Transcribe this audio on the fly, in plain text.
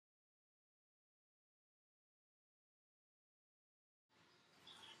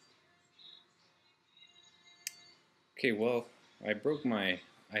Okay, well, I broke my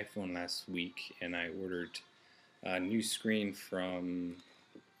iPhone last week and I ordered a new screen from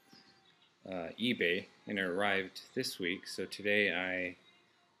eBay and it arrived this week. So today I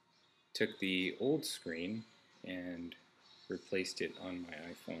took the old screen and replaced it on my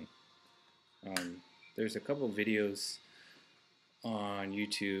iPhone. There's a couple videos on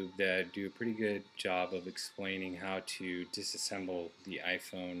YouTube that do a pretty good job of explaining how to disassemble the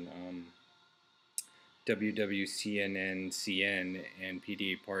iPhone. WWCNNCN and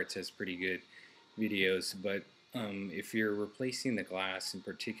PDA Parts has pretty good videos, but if you're replacing the glass in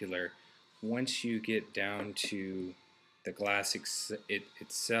particular, once you get down to the glass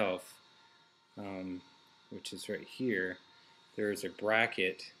itself, which is right here, there is a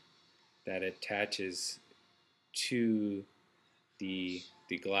bracket that attaches to the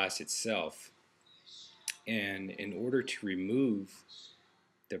glass itself, and in order to remove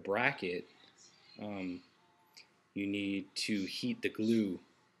the bracket, you need to heat the glue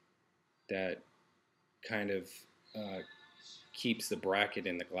that kind of keeps the bracket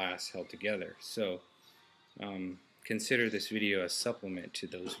and the glass held together. So consider this video a supplement to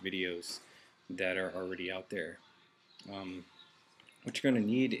those videos that are already out there. What you're going to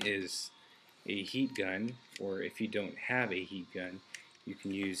need is a heat gun, or if you don't have a heat gun, you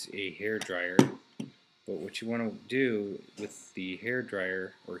can use a hair dryer. But what you want to do with the hair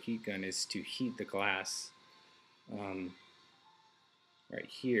dryer or heat gun is to heat the glass right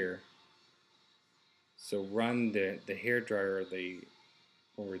here. So run the hair dryer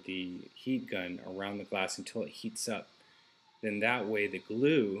or the heat gun around the glass until it heats up. Then that way the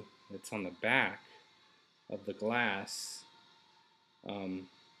glue that's on the back of the glass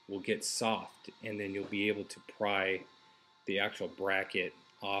will get soft, and then you'll be able to pry the actual bracket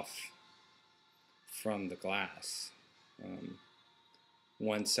off from the glass.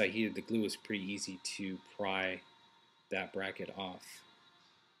 Once I heated the glue, it was pretty easy to pry that bracket off.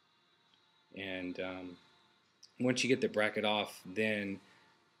 And once you get the bracket off, then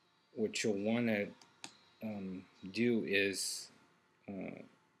what you'll want to do is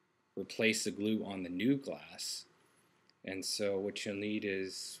replace the glue on the new glass. And so what you'll need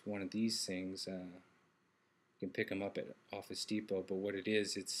is one of these things. You can pick them up at Office Depot, but what it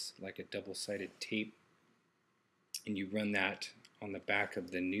is, it's like a double-sided tape, and you run that on the back of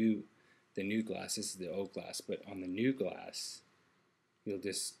the new glass. This is the old glass, but on the new glass, you'll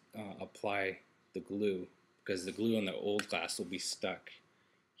just apply the glue, because the glue on the old glass will be stuck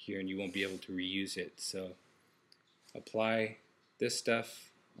here and you won't be able to reuse it. So apply this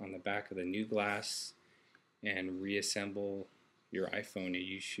stuff on the back of the new glass and reassemble your iPhone, and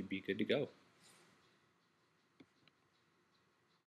you should be good to go.